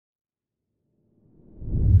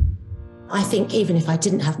I think even if I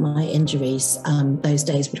didn't have my injuries, those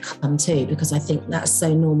days would come too, because I think that's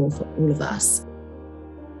so normal for all of us.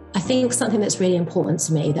 I think something that's really important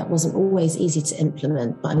to me that wasn't always easy to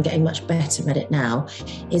implement, but I'm getting much better at it now,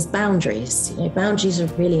 is boundaries. Boundaries are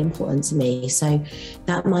really important to me. So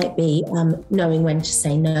that might be knowing when to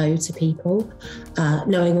say no to people,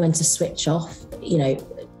 knowing when to switch off,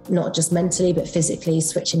 not just mentally, but physically,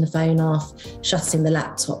 switching the phone off, shutting the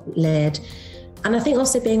laptop lid. And I think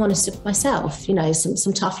also being honest with myself,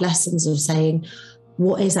 some tough lessons of saying,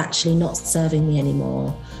 what is actually not serving me anymore?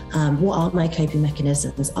 What are my coping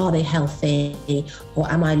mechanisms? Are they healthy? Or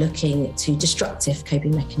am I looking to destructive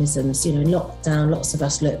coping mechanisms? In lockdown, lots of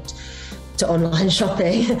us looked to online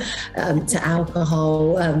shopping, to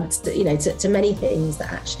alcohol, to many things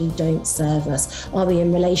that actually don't serve us. Are we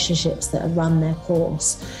in relationships that have run their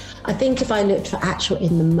course? I think if I looked for actual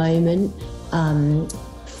in the moment,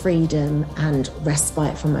 freedom and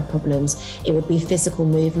respite from my problems, it would be physical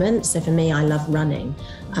movement. So for me, I love running.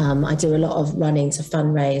 I do a lot of running to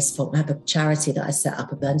fundraise for, I have a charity that I set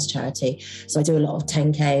up, a burns charity. So I do a lot of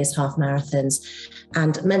 10Ks, half marathons,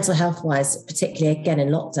 and mental health wise, particularly again in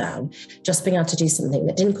lockdown, just being able to do something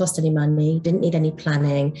that didn't cost any money, didn't need any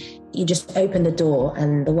planning. You just open the door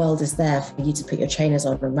and the world is there for you to put your trainers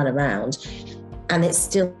on and run around. And it's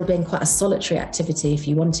still been quite a solitary activity if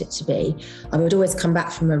you want it to be. I would always come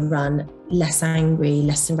back from a run less angry,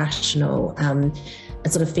 less irrational, and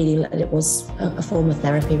sort of feeling that it was a form of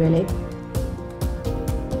therapy, really.